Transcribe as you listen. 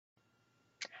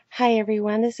Hi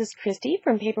everyone, this is Christy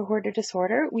from Paper Hoarder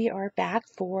Disorder. We are back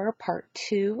for part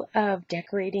 2 of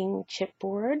decorating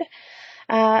chipboard,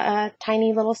 a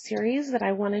tiny little series that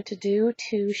I wanted to do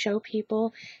to show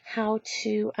people how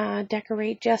to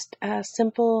decorate just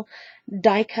simple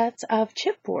die cuts of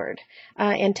chipboard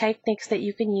and techniques that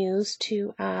you can use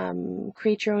to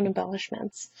create your own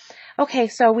embellishments. Okay,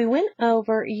 so we went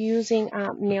over using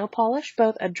nail polish,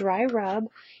 both a dry rub,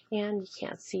 and you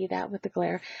can't see that with the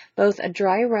glare, both a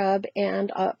dry rub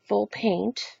and a full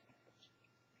paint.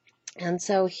 And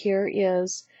so here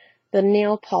is the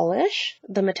nail polish,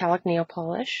 the metallic nail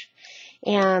polish.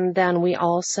 And then we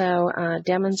also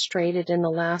demonstrated in the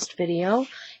last video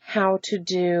how to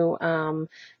do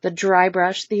the dry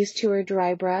brush. These two are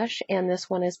dry brush, and this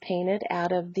one is painted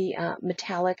out of the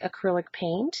metallic acrylic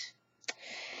paint.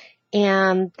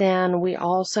 And then we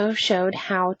also showed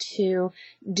how to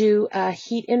do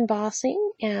heat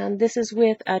embossing, and this is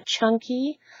with a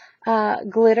chunky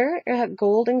glitter,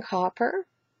 gold and copper.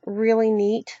 Really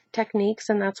neat techniques,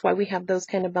 and that's why we have those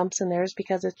kind of bumps in there, is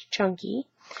because it's chunky.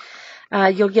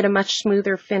 You'll get a much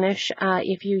smoother finish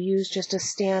if you use just a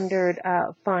standard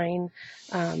fine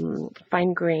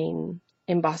grain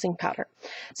embossing powder.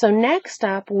 So next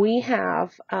up we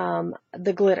have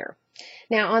the glitter.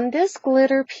 Now on this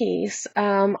glitter piece,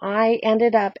 I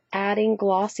ended up adding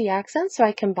glossy accents, so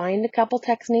I combined a couple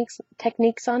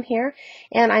techniques on here,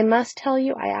 and I must tell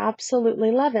you, I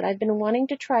absolutely love it. I've been wanting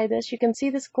to try this. You can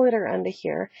see this glitter under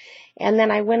here, and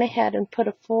then I went ahead and put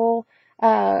a full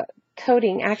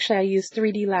coating. Actually, I used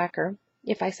 3D lacquer.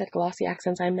 If I said glossy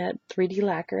accents, I meant 3D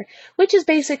lacquer, which is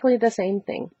basically the same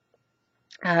thing.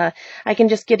 I can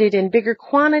just get it in bigger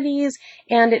quantities,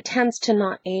 and it tends to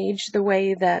not age the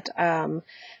way that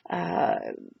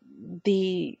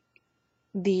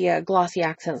the glossy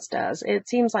accents does. It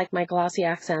seems like my glossy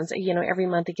accents, every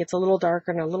month it gets a little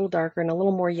darker and a little darker and a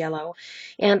little more yellow,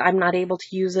 and I'm not able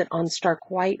to use it on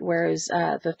stark white, whereas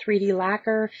the 3D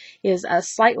lacquer is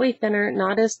slightly thinner,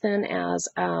 not as thin as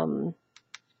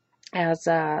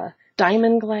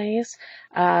diamond glaze,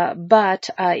 but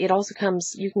it also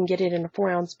comes, you can get it in a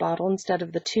 4-ounce bottle instead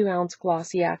of the 2-ounce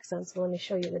glossy accents. So let me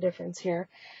show you the difference here.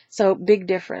 So big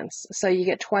difference. So you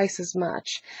get twice as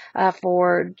much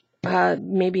for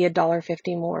maybe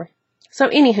 $1.50 more. So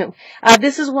anywho,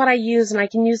 this is what I use, and I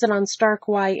can use it on stark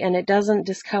white, and it doesn't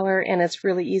discolor, and it's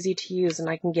really easy to use, and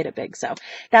I can get it big. So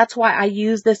that's why I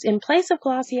use this in place of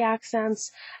glossy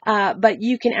accents, but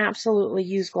you can absolutely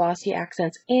use glossy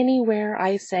accents anywhere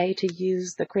I say to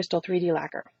use the Crystal 3D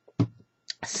lacquer.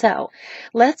 So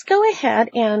let's go ahead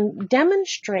and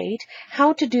demonstrate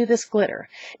how to do this glitter.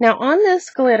 Now on this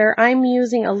glitter, I'm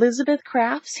using Elizabeth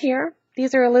Crafts here.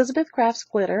 These are Elizabeth Crafts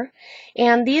glitter,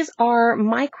 and these are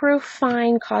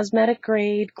microfine cosmetic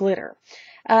grade glitter.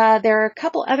 There are a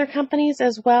couple other companies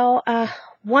as well.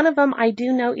 One of them I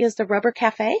do know is the Rubber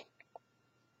Cafe,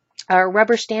 or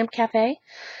Rubber Stamp Cafe.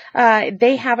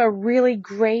 They have a really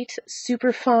great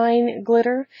super fine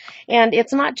glitter, and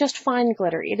it's not just fine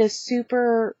glitter, it is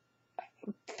super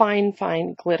fine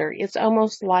glitter. It's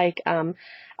almost like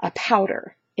a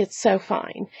powder. It's so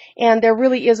fine. And there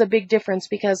really is a big difference,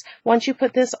 because once you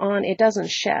put this on, it doesn't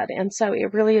shed, and so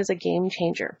it really is a game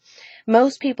changer.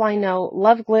 Most people I know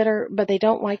love glitter, but they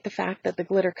don't like the fact that the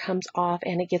glitter comes off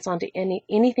and it gets onto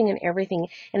anything and everything,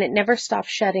 and it never stops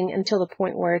shedding until the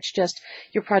point where it's just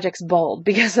your project's bald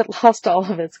because it lost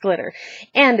all of its glitter,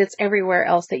 and it's everywhere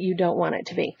else that you don't want it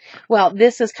to be. Well,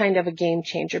 this is kind of a game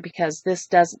changer, because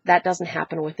that doesn't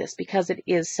happen with this, because it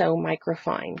is so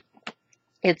microfine.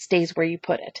 It stays where you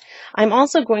put it. I'm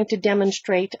also going to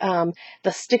demonstrate the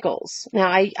stickles. Now,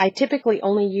 I typically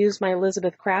only use my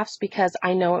Elizabeth Crafts because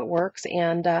I know it works,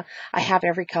 and I have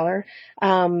every color.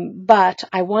 But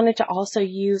I wanted to also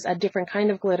use a different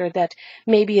kind of glitter that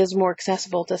maybe is more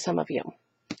accessible to some of you.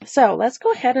 So let's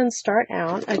go ahead and start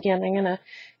out. Again, I'm going to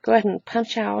go ahead and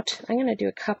punch out. I'm going to do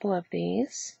a couple of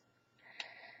these,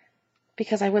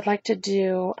 because I would like to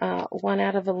do one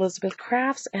out of Elizabeth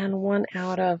Crafts and one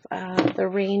out of the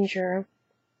Ranger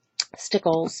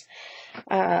Stickles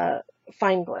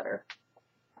fine glitter.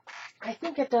 I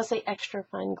think it does say extra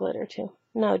fine glitter too.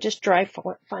 No, just dry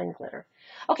fine glitter.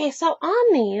 Okay, so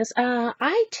on these,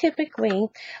 I typically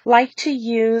like to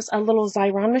use a little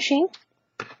Xyron machine.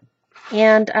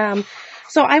 And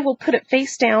so I will put it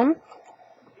face down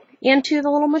into the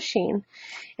little machine,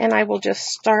 and I will just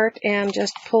start and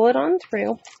just pull it on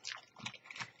through.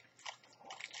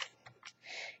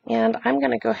 And I'm going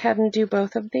to go ahead and do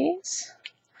both of these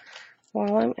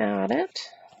while I'm at it.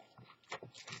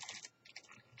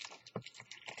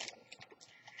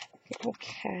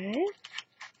 Okay.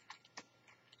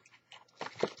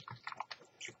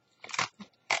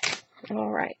 All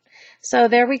right, so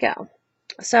there we go.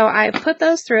 So I put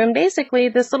those through, and basically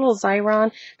this little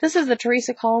Xyron, this is the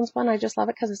Teresa Collins one. I just love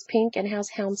it because it's pink and has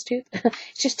houndstooth.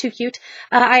 It's just too cute.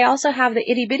 I also have the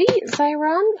itty bitty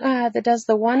Xyron that does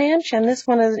the 1 inch, and this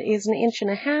one is 1.5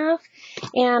 inches.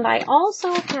 And I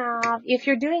also have, if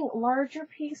you're doing larger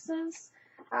pieces,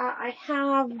 I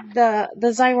have the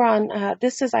Xyron.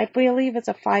 This is, I believe it's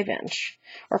a 5 inch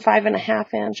or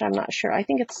 5.5 inch. I'm not sure. I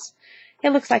think it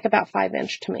looks like about 5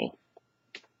 inch to me.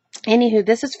 Anywho,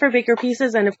 this is for bigger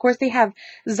pieces, and of course they have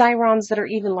Xyrons that are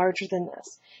even larger than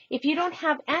this. If you don't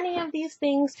have any of these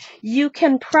things, you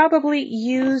can probably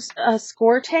use a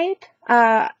score tape.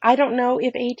 I don't know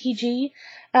if ATG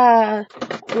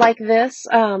like this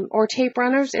or tape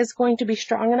runners is going to be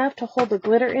strong enough to hold the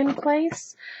glitter in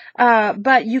place,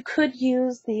 but you could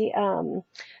use the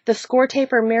score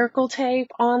tape or miracle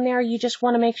tape on there. You just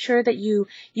want to make sure that you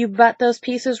butt those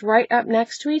pieces right up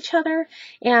next to each other,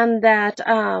 and that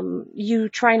you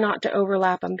try not to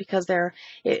overlap them because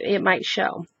it might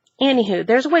show. Anywho,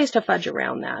 there's ways to fudge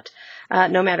around that,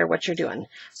 no matter what you're doing.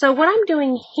 So what I'm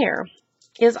doing here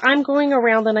is I'm going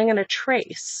around and I'm going to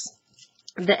trace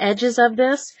the edges of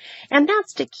this, and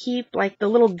that's to keep like the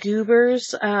little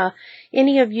goobers.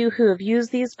 Any of you who have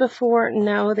used these before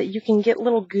know that you can get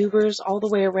little goobers all the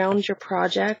way around your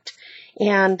project,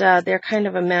 and they're kind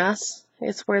of a mess.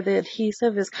 It's where the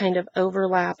adhesive is kind of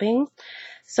overlapping.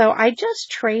 So I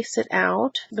just trace it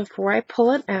out before I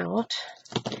pull it out.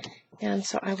 And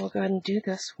so I will go ahead and do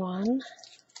this one.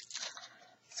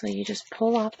 So you just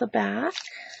pull off the back.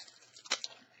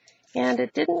 And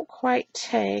it didn't quite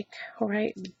take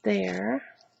right there.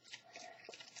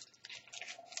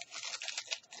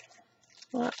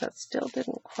 Well, that still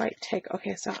didn't quite take.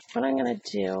 Okay, so what I'm going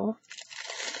to do,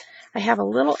 I have a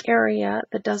little area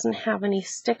that doesn't have any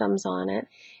stickums on it.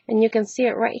 And you can see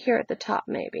it right here at the top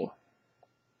maybe.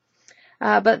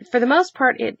 But for the most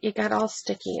part, it got all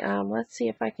sticky. Let's see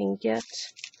if I can get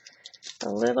a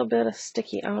little bit of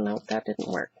sticky. Oh, no, that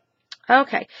didn't work.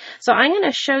 Okay, so I'm going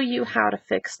to show you how to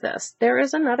fix this. There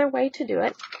is another way to do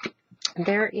it.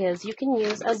 You can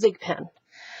use a zig pen.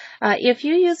 If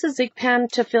you use a zig pen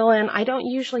to fill in, I don't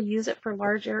usually use it for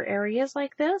larger areas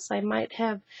like this. I might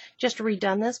have just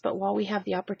redone this, but while we have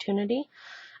the opportunity.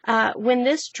 When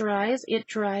this dries, it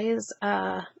dries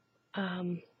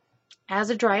as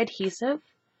a dry adhesive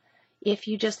if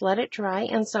you just let it dry.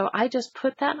 And so I just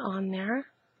put that on there.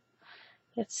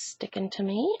 It's sticking to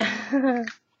me.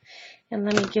 And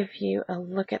let me give you a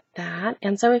look at that.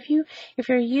 And so if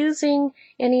you're using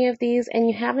any of these and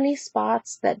you have any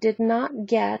spots that did not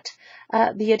get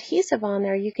the adhesive on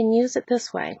there, you can use it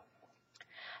this way.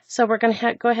 So we're going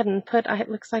to go ahead and put, it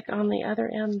looks like on the other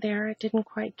end there, it didn't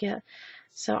quite get.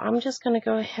 So I'm just going to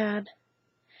go ahead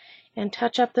and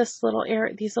touch up these little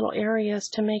areas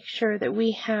to make sure that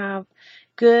we have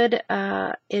good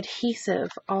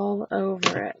adhesive all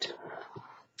over it.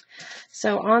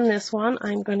 So on this one,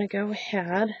 I'm going to go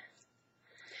ahead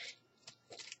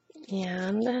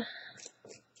and I'm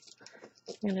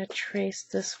going to trace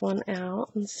this one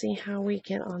out and see how we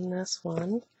get on this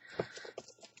one.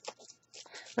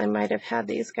 I might have had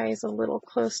these guys a little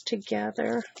close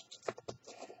together,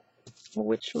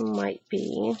 which might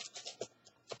be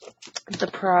the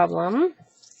problem.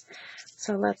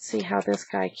 So let's see how this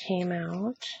guy came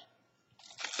out.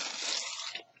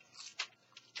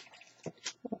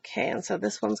 Okay, and so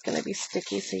this one's going to be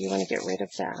sticky, so you want to get rid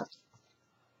of that.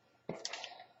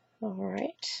 All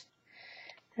right,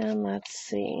 and let's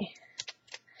see.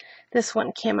 This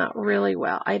one came out really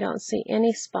well. I don't see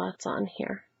any spots on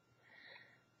here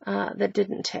that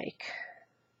didn't take.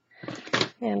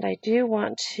 And I do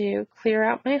want to clear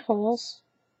out my holes.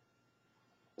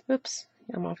 Oops,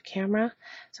 I'm off camera.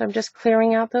 So I'm just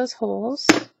clearing out those holes.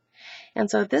 And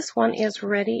so this one is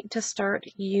ready to start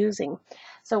using.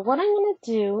 So what I'm going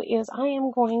to do is I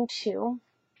am going to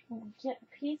get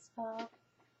a piece of,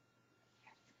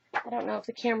 I don't know if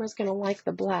the camera's going to like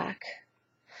the black,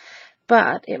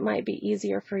 but it might be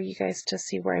easier for you guys to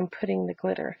see where I'm putting the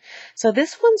glitter. So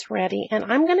this one's ready, and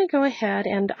I'm going to go ahead,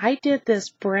 and I did this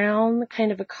brown,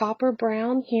 kind of a copper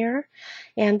brown here,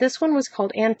 and this one was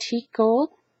called Antique Gold.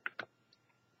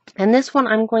 And this one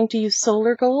I'm going to use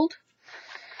Solar Gold.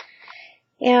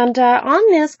 And on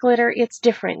this glitter, it's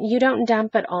different. You don't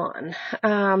dump it on.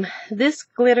 This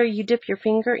glitter, you dip your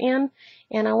finger in,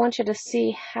 and I want you to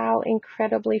see how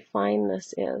incredibly fine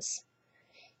this is.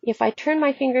 If I turn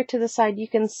my finger to the side, you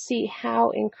can see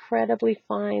how incredibly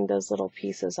fine those little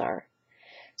pieces are.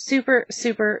 Super,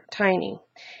 super tiny.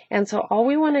 And so all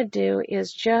we want to do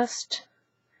is just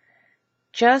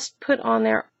put on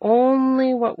there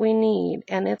only what we need,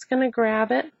 and it's going to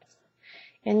grab it.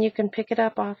 and you can pick it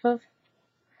up off of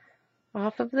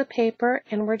the paper,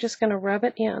 and we're just going to rub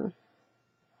it in.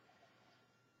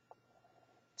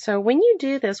 So when you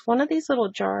do this, one of these little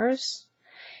jars,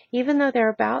 even though they're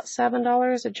about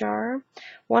 $7 a jar,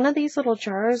 one of these little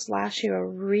jars lasts you a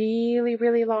really,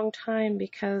 really long time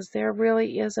because there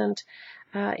really isn't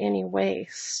any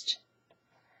waste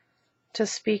to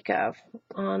speak of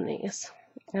on these.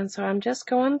 And so I'm just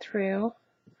going through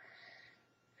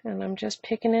and I'm just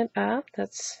picking it up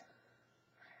that's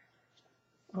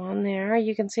on there.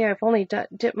 You can see I've only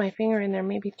dipped my finger in there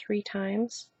maybe 3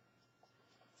 times.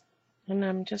 And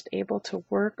I'm just able to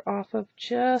work off of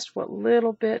just what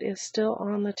little bit is still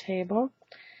on the table.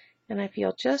 And I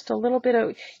feel just a little bit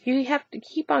of, you have to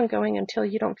keep on going until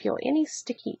you don't feel any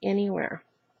sticky anywhere.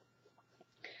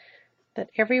 That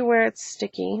everywhere it's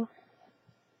sticky,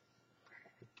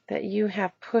 that you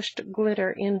have pushed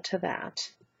glitter into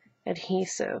that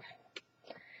adhesive.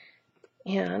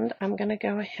 And I'm going to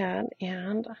go ahead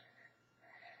and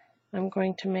I'm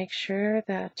going to make sure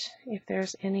that if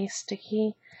there's any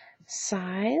sticky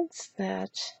sides,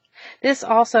 that this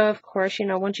also, of course, you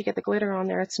know, once you get the glitter on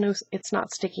there, it's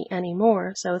not sticky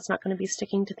anymore, so it's not going to be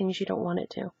sticking to things you don't want it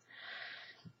to.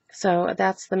 So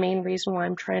that's the main reason why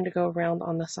I'm trying to go around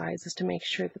on the sides, is to make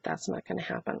sure that that's not going to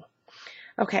happen.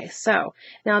 Okay, so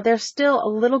now there's still a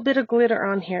little bit of glitter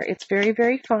on here. It's very,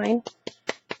 very fine.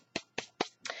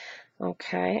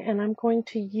 Okay, and I'm going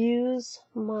to use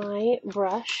my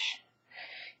brush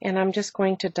and I'm just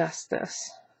going to dust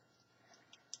this.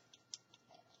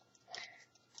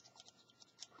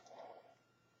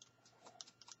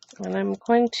 And I'm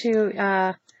going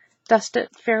to dust it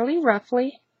fairly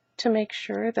roughly to make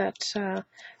sure that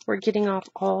we're getting off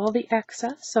all the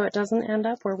excess so it doesn't end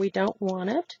up where we don't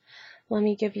want it. Let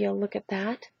me give you a look at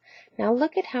that. Now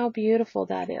look at how beautiful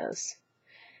that is.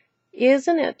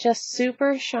 Isn't it just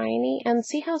super shiny? And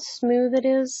see how smooth it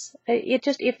is?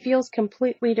 It feels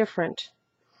completely different.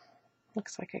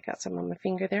 Looks like I got some on my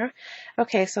finger there.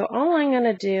 Okay, so all I'm going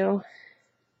to do,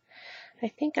 I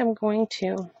think I'm going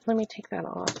to, let me take that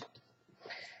off.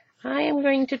 I am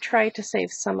going to try to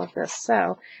save some of this.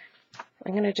 So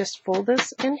I'm going to just fold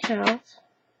this in half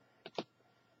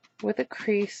with a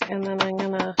crease, and then I'm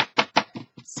going to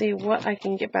see what I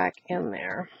can get back in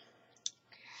there.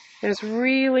 There's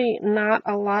really not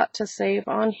a lot to save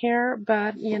on here,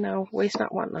 but, you know, waste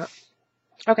not, want not.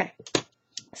 Okay,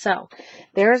 so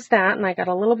there's that, and I got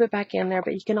a little bit back in there,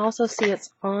 but you can also see it's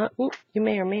on, you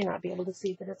may or may not be able to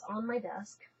see that it's on my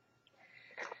desk,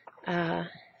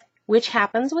 which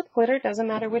happens with glitter. Doesn't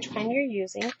matter which kind you're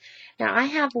using. Now, I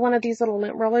have one of these little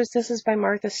lint rollers. This is by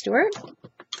Martha Stewart.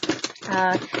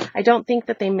 I don't think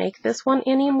that they make this one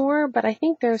anymore, but I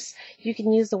think you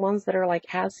can use the ones that are like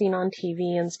as seen on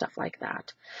TV and stuff like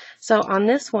that. So on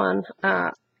this one,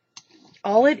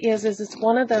 all it is it's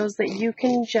one of those that you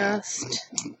can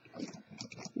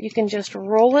just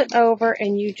roll it over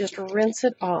and you just rinse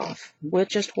it off with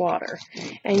just water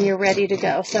and you're ready to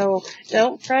go. So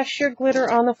don't press your glitter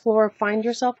on the floor. Find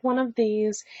yourself one of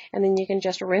these and then you can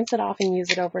just rinse it off and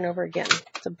use it over and over again.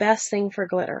 It's the best thing for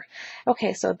glitter.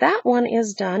 Okay, so that one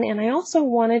is done, and I also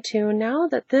wanted to, now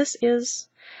that this is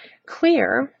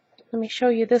clear, let me show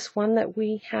you this one that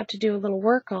we had to do a little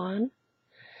work on.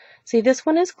 See, this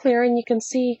one is clear and you can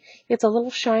see it's a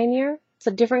little shinier. It's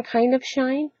a different kind of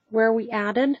shine where we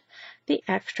added the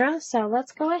extra. So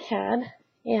let's go ahead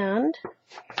and,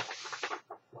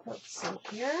 let's see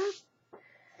here,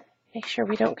 make sure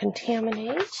we don't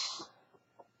contaminate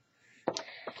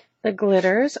the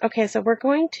glitters. Okay, so we're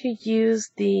going to use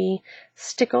the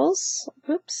stickles.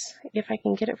 Oops, if I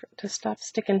can get it to stop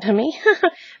sticking to me.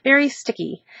 Very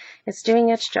sticky. It's doing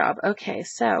its job. Okay,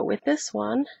 so with this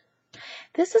one,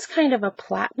 this is kind of a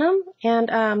platinum,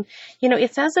 and you know,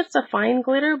 it says it's a fine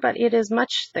glitter, but it is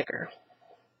much thicker.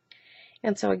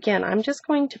 And so again, I'm just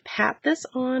going to pat this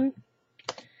on.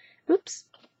 Oops.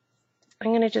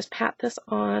 I'm going to just pat this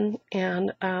on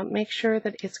and make sure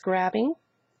that it's grabbing.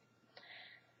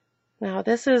 Now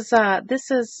this is,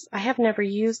 I have never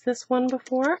used this one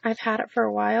before. I've had it for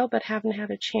a while, but haven't had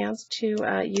a chance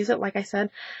to use it. Like I said,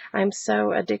 I'm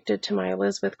so addicted to my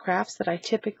Elizabeth crafts that I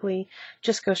typically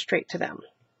just go straight to them.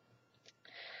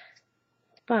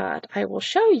 But I will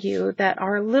show you that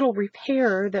our little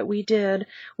repair that we did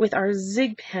with our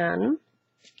Zig pen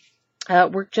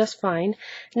worked just fine.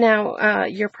 Now,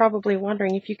 you're probably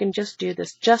wondering if you can just do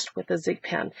this just with a Zig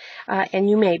pen, and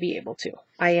you may be able to.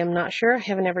 I am not sure. I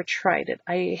haven't ever tried it.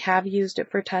 I have used it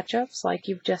for touch-ups like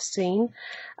you've just seen,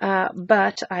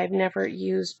 but I've never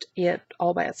used it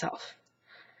all by itself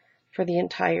for the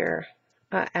entire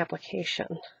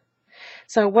application.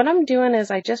 So what I'm doing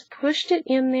is I just pushed it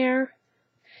in there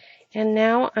And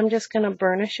now I'm just going to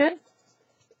burnish it.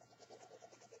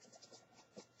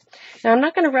 Now I'm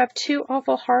not going to rub too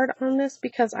awful hard on this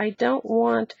because I don't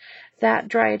want that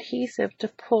dry adhesive to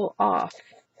pull off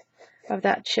of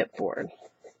that chipboard.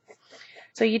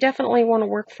 So you definitely want to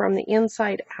work from the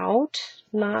inside out,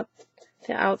 not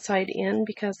the outside in,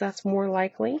 because that's more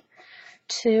likely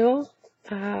to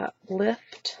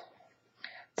lift.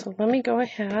 So let me go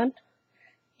ahead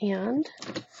and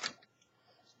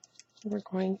we're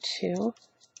going to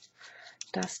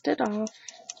dust it off.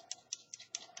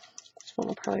 This one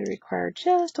will probably require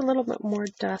just a little bit more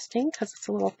dusting because it's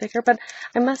a little thicker, but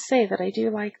I must say that I do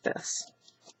like this.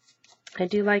 I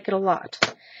do like it a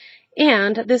lot.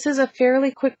 And this is a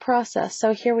fairly quick process,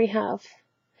 so here we have.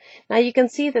 Now you can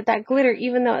see that that glitter,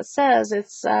 even though it says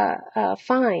it's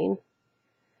fine,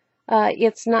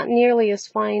 it's not nearly as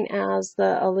fine as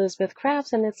the Elizabeth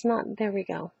Crafts, and it's not, there we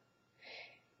go.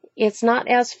 It's not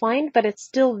as fine, but it's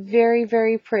still very,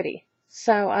 very pretty.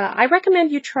 So I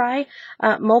recommend you try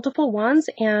multiple ones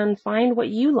and find what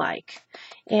you like.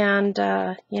 And,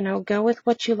 you know, go with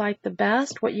what you like the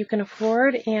best, what you can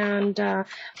afford, and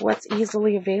what's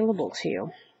easily available to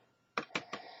you.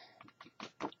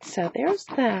 So there's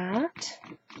that.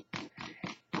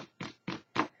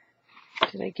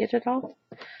 Did I get it all?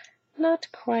 Not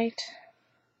quite.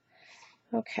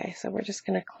 Okay, so we're just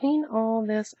going to clean all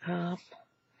this up,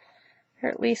 or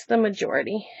at least the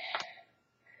majority.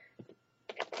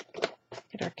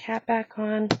 Get our cap back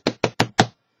on.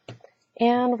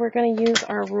 And we're going to use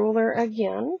our ruler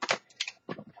again.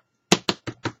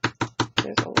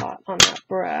 There's a lot on that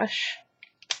brush.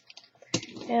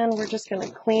 And we're just going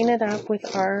to clean it up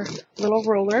with our little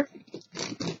ruler,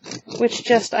 which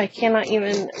just, I cannot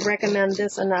even recommend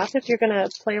this enough. If you're going to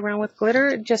play around with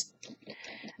glitter, just,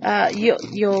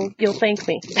 you'll thank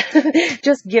me.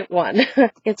 Just get one.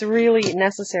 It's really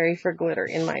necessary for glitter,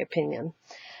 in my opinion.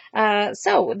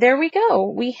 So there we go.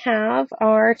 We have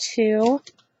our two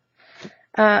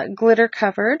glitter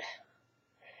covered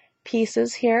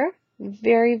pieces here.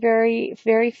 Very, very,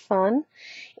 very fun.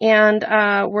 And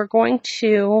we're going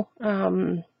to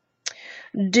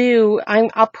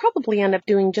I'll probably end up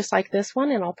doing just like this one,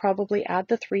 and I'll probably add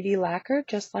the 3D lacquer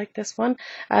just like this one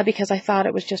because I thought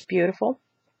it was just beautiful.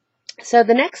 So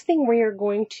the next thing we are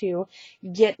going to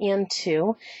get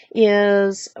into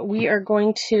is we are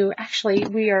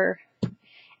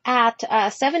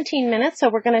at 17 minutes, so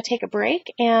we're going to take a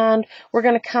break, and we're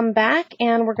going to come back,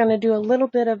 and we're going to do a little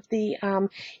bit of the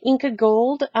Inca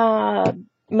Gold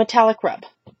metallic rub.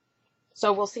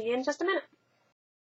 So we'll see you in just a minute.